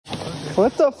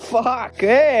What the fuck?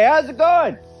 Hey, how's it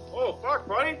going? Oh, fuck,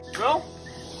 buddy. Well,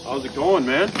 how's it going,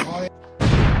 man?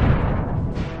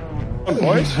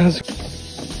 Boys?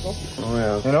 Oh,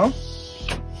 yeah. You know?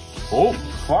 Oh,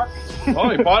 fuck.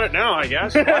 Well, you bought it now, I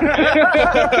guess.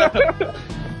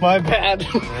 My bad.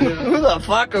 Who the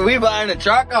fuck are we buying a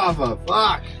truck off of?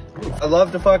 Fuck. I'd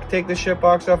love to fuck take the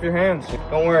shitbox off your hands.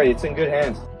 Don't worry, it's in good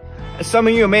hands. As some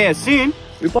of you may have seen,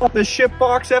 we bought this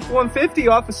shitbox F-150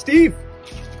 off of Steve.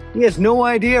 He has no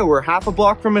idea we're half a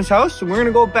block from his house, and we're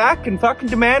gonna go back and fucking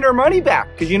demand our money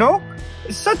back. Cause you know,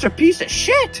 it's such a piece of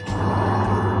shit.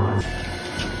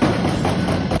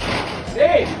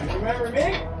 Hey, remember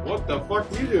me? What the fuck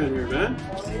are you doing here, man?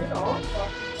 Well, you know,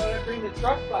 fucking thought I'd bring the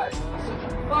truck by. It's such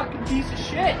a fucking piece of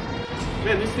shit.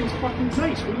 Man, this thing's fucking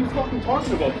nice. What are you fucking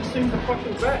talking about? This thing's the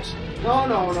fucking best. No,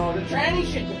 the tranny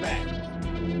shit's the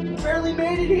best. Barely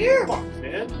made it here. Fuck,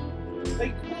 man.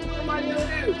 Like, what am I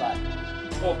gonna do, bud?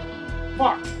 Oh,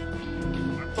 fuck.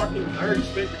 I already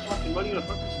spent your fucking money on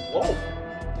fucking some blow.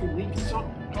 You leaking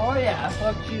something? Oh yeah,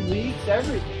 fuck, she leaks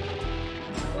everything.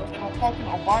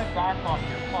 I'll buy it back on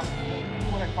here. Fuck,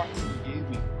 what I fucking gave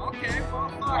me. Okay, well,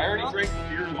 fuck. I already drank the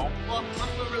beer, though.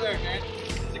 Look over there, man.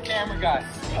 He's a camera guy.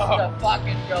 Oh. The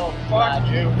fucking joke. Fuck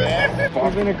you, man.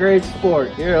 You've been a great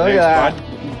sport. Here, look at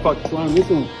that. You fucking slung this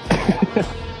one.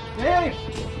 Hey!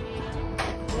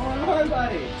 What's going on,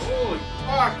 buddy? Holy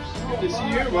fuck. Good to see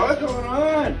you, bud. What's going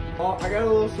on? Well, I got a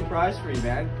little surprise for you,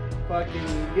 man. Fucking,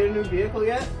 you get a new vehicle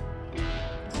yet?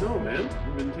 No, man.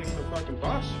 We've been taking the fucking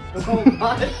bus. The whole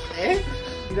bus, eh?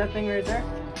 See that thing right there?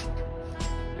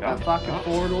 Yeah. That fucking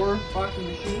four-door fucking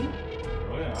machine?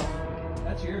 Oh, yeah.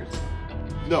 That's yours.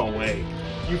 No way.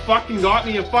 You fucking got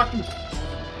me a fucking...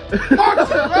 Fuck,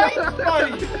 right,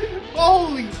 buddy?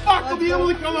 Holy fuck, I'll be able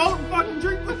to come out and fucking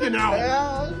drink with you now. Yeah,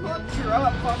 I was fucking her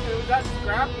up. Fucking, we got the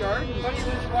scrapyard, and buddy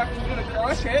was fucking gonna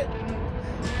crush it. And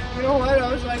you know what?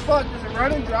 I was like, fuck, does it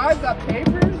run and drive? Got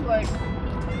papers? Like,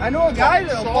 I know a guy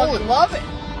that'll fucking love it.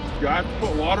 Do I have to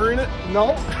put water in it?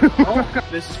 No.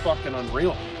 This is fucking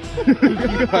unreal.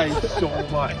 You guys so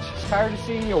much. Just tired of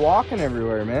seeing you walking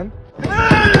everywhere, man.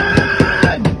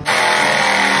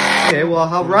 Okay, well,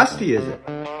 how rusty is it?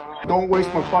 Don't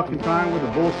waste my fucking time with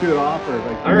a bullshit offer.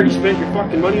 Like, I already spent your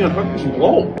fucking money on fucking some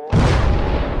blow.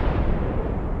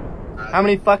 How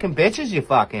many fucking bitches you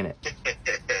fuck in it?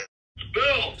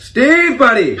 Bill! Steve,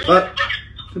 buddy!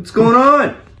 What's going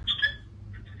on?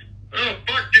 Oh,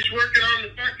 fuck, just working on the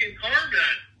fucking car,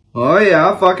 man. Oh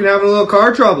yeah, fucking having a little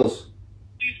car troubles.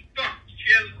 She's fucked.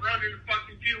 She hasn't run in a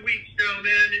fucking few weeks now,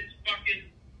 man. It's fucking...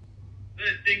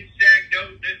 That thing sagged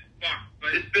out, it's fucked.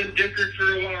 But it's been different for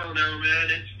a while now, man.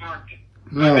 It's fucked.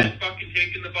 Oh. I've been fucking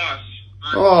taking the bus.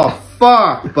 Oh,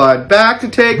 fuck, bud. Back to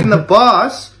taking the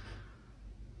bus.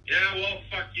 Yeah, well,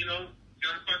 fuck, you know.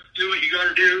 Gotta fucking do what you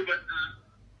gotta do, but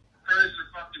cars are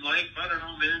fucking life. I don't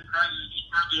know, man. Cars are just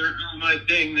probably aren't really my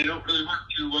thing. They don't really work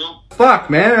too well. Fuck,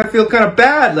 man. I feel kind of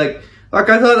bad. Like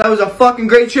I thought that was a fucking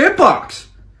great shitbox.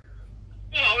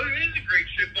 Well, it is a great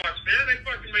shitbox, man. I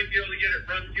fucking might be able to get it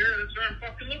run here. That's why I'm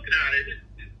fucking looking at it.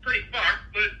 It's pretty fucked,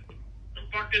 but I'm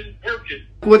fucking working.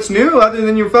 What's new other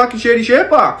than your fucking shitty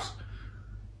shitbox?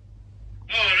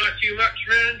 Oh, not too much,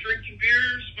 man. Drinking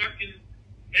beers, fucking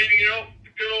hanging out with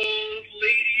the good old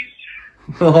ladies.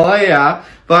 Oh, yeah.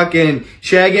 Fucking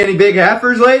shag any big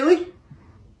heifers lately?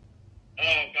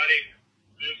 Oh, buddy.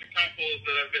 There's a couple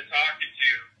that I've been talking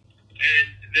to. And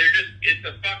they're just, it's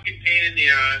a fucking pain in the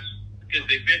ass. Because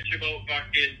they bitch about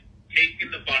fucking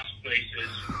taking the bus places.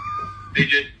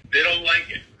 They don't like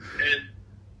it. And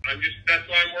that's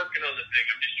why I'm working on the thing.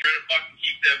 I'm just trying to fucking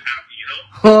keep them happy, you know?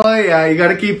 Oh, yeah. You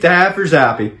gotta keep the heifers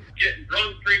happy. Getting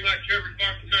drunk pretty much every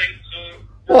fucking night, so...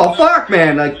 Well, fuck,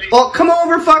 man. Like, oh, come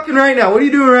over fucking right now. What are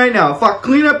you doing right now? Fuck,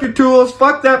 clean up your tools.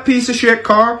 Fuck that piece of shit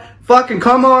car. Fucking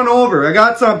come on over. I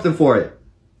got something for you.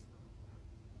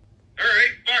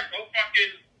 Alright, fuck. I'll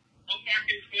fucking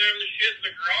slam the shit in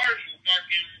the garage and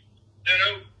fucking head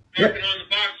out. Fucking on the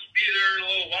box. Be there in a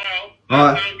little while.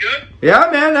 That sound good? Yeah,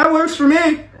 man. That works for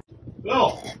me.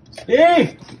 Bill.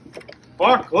 Hey.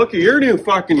 Fuck, look at your new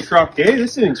fucking truck, eh?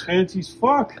 This thing's fancy as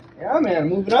fuck. Yeah, man.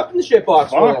 Moving up in the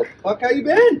shitbox world. Fuck, how you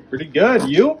been? Pretty good.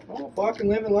 You? Oh, fucking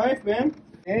living life, man.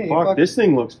 Hey, Fuck, this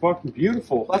thing looks fucking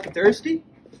beautiful. Fucking thirsty?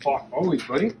 Fuck, always,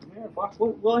 buddy. Yeah, fuck.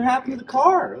 What happened to the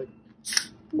car? Like,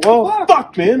 well,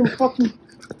 fuck, man.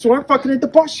 That's why I'm fucking at the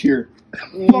bus here.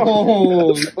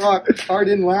 oh, fuck. The car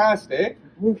didn't last, eh?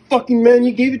 Well, fucking, man,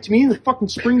 you gave it to me and the fucking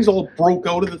springs all broke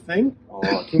out of the thing.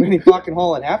 Oh, too many fucking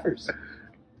hauling heifers.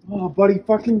 Oh, buddy,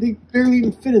 fucking, they barely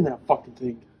even fit in that fucking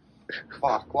thing.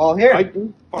 Fuck. Well, here.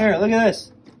 Fuck. Here, look at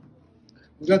this.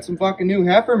 We got some fucking new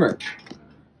heifer merch.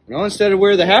 You know, instead of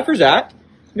where the heifer's at,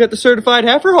 you got the certified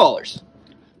heifer haulers.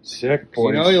 Sick,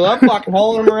 boys. You know, you love fucking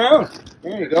hauling them around.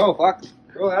 There you go, fuck.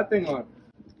 Throw that thing on.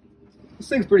 This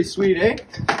thing's pretty sweet, eh?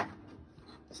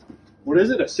 What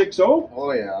is it, a 6.0?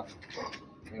 Oh, yeah.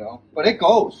 You know, but it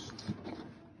goes.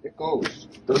 It goes.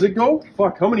 Does it go?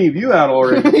 Fuck, how many have you had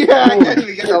already? Yeah, I can't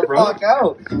even get the fuck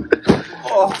out.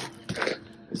 Oh.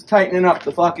 Just tightening up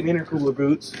the fucking intercooler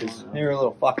boots, because they're a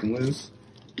little fucking loose.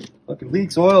 Fucking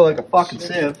leaks oil like a fucking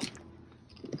sieve.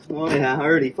 Oh yeah,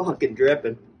 already fucking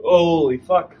dripping. Holy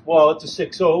fuck. Well, it's a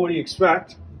 6.0, what do you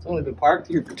expect? It's only been parked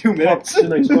here for 2 minutes. It's a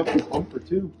nice fucking bumper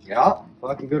too. Yeah,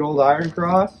 fucking good old iron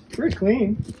cross. Pretty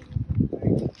clean.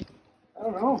 I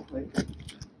don't know. Like,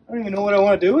 I don't even know what I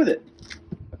want to do with it.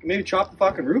 I can maybe chop the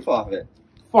fucking roof off of it.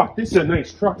 Fuck, this is a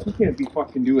nice truck. You can't be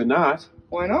fucking doing that.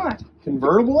 Why not?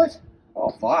 Convertible it?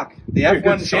 Oh fuck. The Pretty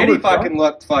good summer F-150 truck. fucking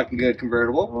looked fucking good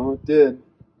convertible. Oh, it did.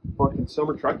 Fucking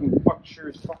summer truck and fuck sure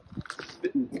as fuck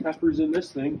spitting peppers in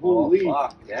this thing. Holy. Oh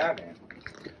fuck, yeah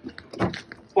man.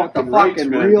 Fucking The rights, fucking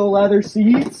man. real leather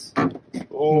seats.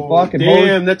 Oh, fucking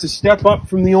damn, that's a step up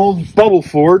from the old bubble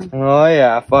Ford. Oh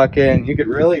yeah, fucking. You could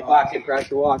really fucking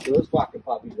pressure wash those fucking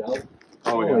puppies out.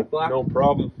 Oh, Holy yeah, fuck. no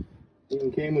problem.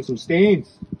 Even came with some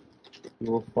stains.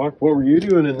 Well, fuck, what were you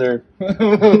doing in there?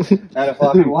 Had a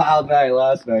fucking wild night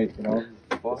last night, you know.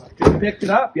 Just picked it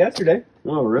up yesterday.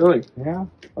 Oh, really? Yeah.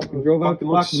 Fucking drove out Fucking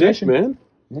the looks fucking sick, mission. man.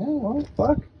 Yeah, well,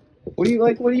 fuck. What do you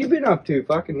like? What have you been up to?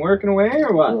 Fucking working away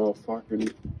or what? Oh, fucking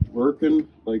working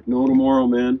like no tomorrow,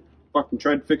 man. Fucking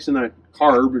tried fixing that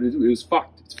car, but it was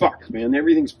fucked. It's fucked, man.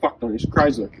 Everything's fucked on this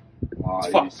Chrysler. Oh, It's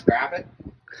did you fucked. scrap it?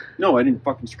 No, I didn't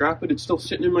fucking scrap it. It's still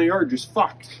sitting in my yard, just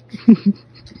fucked.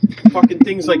 Fucking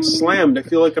thing's like slammed. I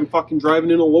feel like I'm fucking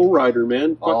driving in a lowrider,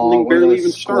 man. Fucking thing one of barely those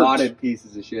even starts. squatted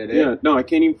pieces of shit, eh? Yeah, no, I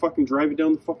can't even fucking drive it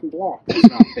down the fucking block. It's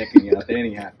not picking you up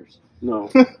any heifers. No,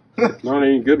 not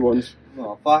any good ones.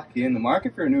 Well, fuck, you in the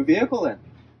market for a new vehicle then?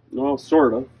 No,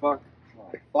 sort of. Fuck.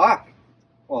 Oh, fuck.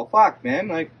 Well, fuck, man.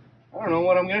 Like, I don't know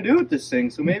what I'm gonna do with this thing.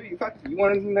 So maybe, fuck, you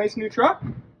want a nice new truck?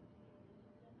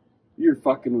 You're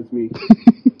fucking with me.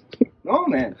 No,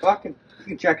 man. Fucking, you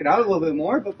can check it out a little bit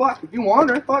more. But fuck, if you want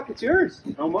her, fuck, it's yours.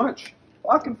 How much?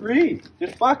 Fucking free.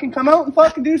 Just fucking come out and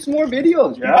fucking do some more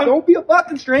videos. Yeah? Don't be a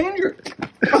fucking stranger.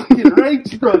 Fucking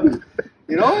right, brother.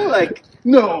 You know, like,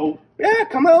 No. yeah,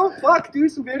 come out, fuck, do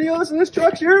some videos, and this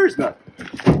truck's yours, man.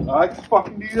 I can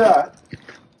fucking do that.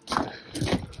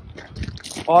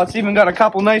 Oh, it's even got a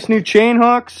couple nice new chain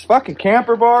hooks, fucking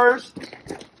camper bars.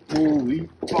 Holy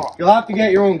fuck. You'll have to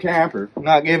get your own camper. I'm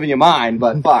not giving you mine,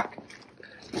 but fuck.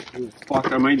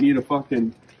 Fuck, I might need a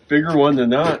fucking bigger one than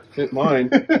that. Fit mine.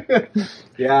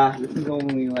 Yeah, this is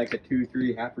only like a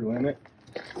 2-3 heifer limit.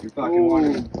 You're fucking Oh,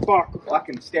 wanting fuck.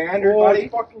 fucking standard, Oh, buddy.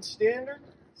 it's fucking standard?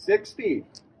 6 speed.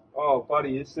 Oh,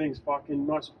 buddy, this thing's fucking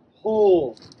must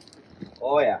pull.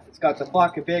 Oh yeah, it's got the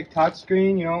fucking big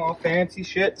touchscreen, you know, all fancy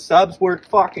shit. Subs work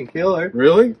fucking killer.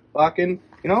 Really? Fucking,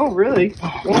 you know, really.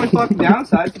 The only fucking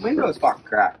downside is the window's fucking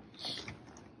cracked.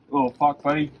 Oh, fuck,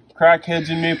 buddy. Crackheads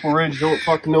in Maple Ridge don't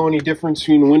fucking know any difference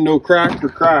between window cracked or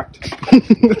cracked.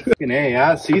 Fucking hey,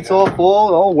 yeah, seats all full,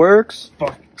 it all works.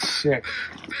 Fucking sick.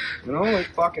 You know, it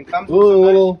fucking comes with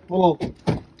Ooh, some little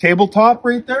tabletop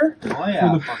right there nice- Oh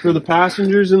yeah. for the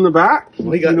passengers in the back.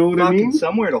 We You got know what I fucking mean?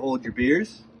 somewhere to hold your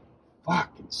beers.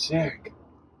 Fucking sick.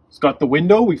 It's got the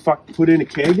window. We fucking put in a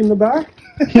keg in the back.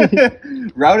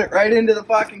 Route it right into the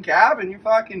fucking cab and you're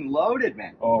fucking loaded,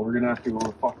 man. Oh, we're gonna have to go on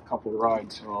a fucking couple of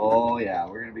rides. Oh yeah,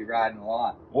 we're gonna be riding a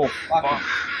lot. Oh, Fucking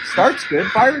starts good,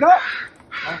 fire it up.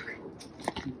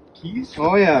 Keys?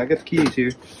 Oh yeah, I got the keys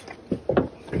here.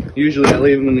 Usually I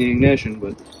leave them in the ignition,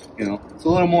 but you know, it's a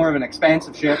little more of an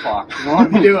expensive shit box. You don't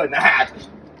want to be doing that.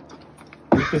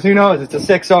 Because who knows, it's a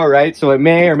 6.0, right? So it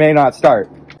may or may not start.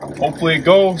 Hopefully it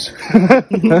goes.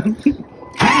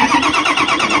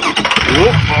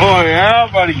 Oh yeah,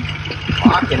 buddy.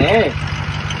 Fucking A.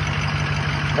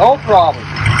 No problem.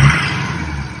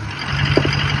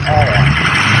 Oh yeah.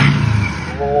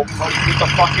 Oh, get the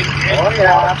fucking Oh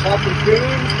yeah, fucking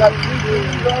tunes, got 2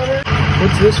 tunes on it.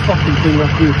 What's this fucking thing up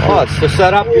here? Oh, it's to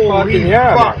set up your Holy fucking,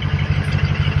 yeah. fuck.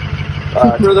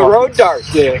 man. For the road darts.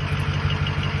 Sick.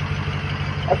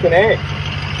 Fucking A.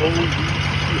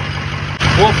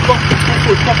 Well, fuck,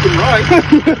 we're fucking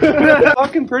right.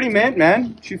 Fucking pretty mint,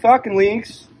 man. She fucking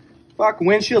leaks. Fucking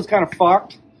windshield's kind of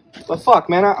fucked. But fuck,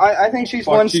 man, I think she's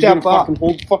Fuck, one she's step gonna up. fucking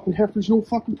hold fucking heifers, no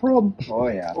fucking problem. Oh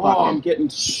yeah. Oh, I'm Fucking getting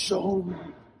so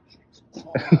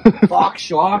fuck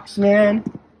shocks, man.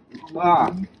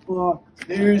 Fuck. fuck.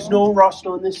 There's no rust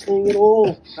on this thing at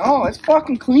all. No, it's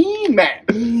fucking clean, man.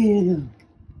 Man.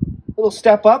 Little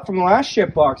step up from the last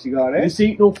shit box you got, eh? This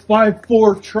ain't no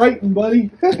 5.4 Triton,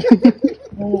 buddy.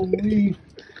 Holy.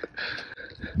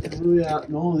 Oh, yeah.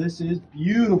 No, this is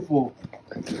beautiful.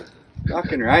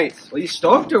 Fucking right. Well, you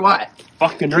stoked or what?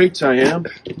 Fucking rights I am.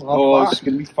 Oh, It's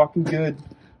gonna be fucking good.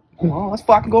 Well, let's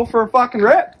fucking go for a fucking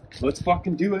rip. Let's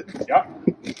fucking do it. Yeah.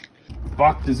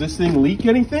 Fuck, does this thing leak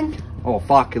anything? Oh,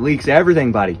 fuck, it leaks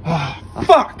everything, buddy.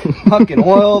 Fuck. Fucking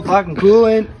oil, fucking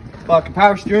coolant, fucking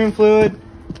power steering fluid.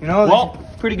 You know, Well,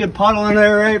 there's a pretty good puddle in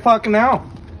there right fucking now.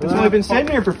 It's only been sitting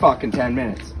here for fucking 10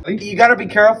 minutes. You gotta be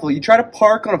careful. You try to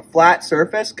park on a flat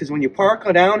surface, because when you park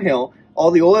on downhill, all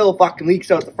the oil fucking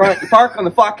leaks out the front. You park on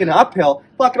the fucking uphill,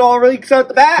 fucking all leaks out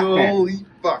the back, man. holy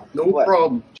fuck, no What?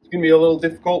 problem. It's gonna be a little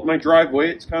difficult in my driveway.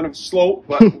 It's kind of a slope,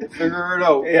 but we'll figure it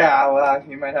out. Yeah, well,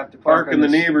 you might have to Park in the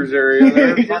this- neighbor's area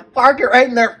there. Just park it right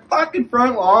in their fucking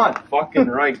front lawn. Fucking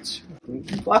right.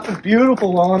 Fucking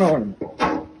beautiful lawn ornament.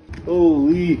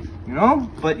 Holy. You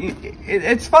know? But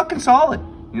it's fucking solid.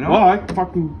 You know? Well, I can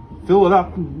fucking fill it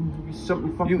up and be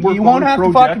something fucking You won't have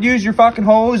to fucking use your fucking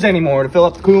hose anymore to fill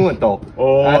up the coolant, though.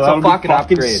 Oh, that's that'll a fucking be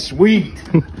fucking upgrade. sweet.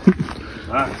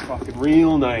 That's fucking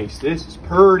real nice. This is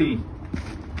purty.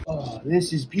 Oh,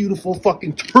 this is beautiful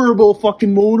fucking turbo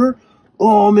fucking motor.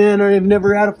 Oh man, I've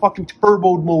never had a fucking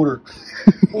turboed motor.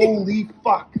 Holy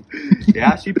fuck.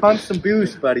 Yeah, she punched some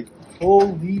boost, buddy.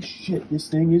 Holy shit, this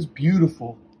thing is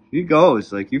beautiful. She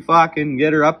goes. Like, you fucking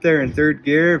get her up there in third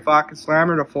gear, fucking slam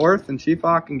her to fourth, and she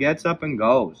fucking gets up and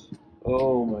goes.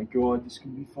 Oh my god, this is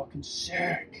gonna be fucking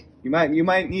sick. You might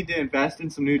need to invest in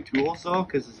some new tools, though,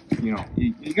 because, you know,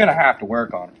 you're gonna have to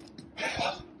work on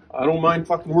it. I don't mind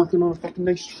fucking working on a fucking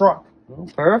nice truck. Oh,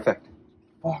 perfect.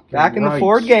 Fucking Back in the right.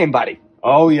 Ford game, buddy.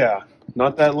 Oh yeah,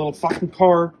 not that little fucking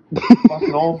car.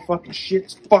 Fucking all fucking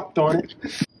shit's fucked on it.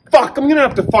 Fuck, I'm gonna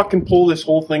have to fucking pull this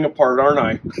whole thing apart, aren't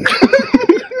I?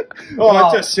 Oh, Wow.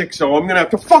 I'm just sick, so I'm gonna have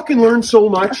to fucking learn so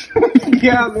much.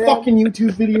 Yeah, man. Fucking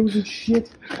YouTube videos and shit.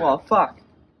 Well, fuck.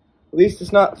 At least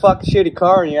it's not a fucking shitty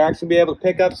car, and you actually be able to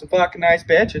pick up some fucking nice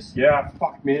bitches. Yeah,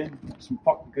 fuck, man. Some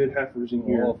fucking good heifers in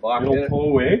here. Oh, fuck, It'll yeah. pull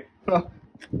away.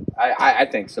 I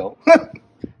think so.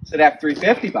 It's an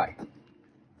F-350 bike.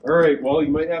 Alright, well,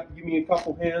 you might have to give me a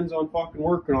couple hands on fucking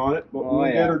working on it, but Oh, we'll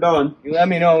yeah. get her done. You let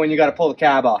me know when you got to pull the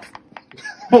cab off.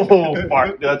 Oh,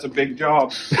 fuck, that's a big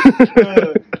job.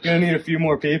 You're gonna need a few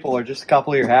more people, or just a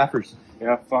couple of your heifers.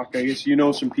 Yeah, fuck, I guess you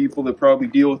know some people that probably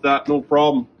deal with that, no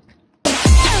problem.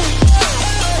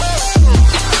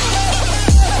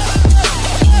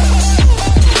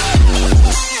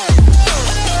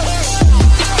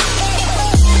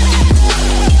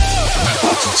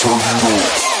 Tell me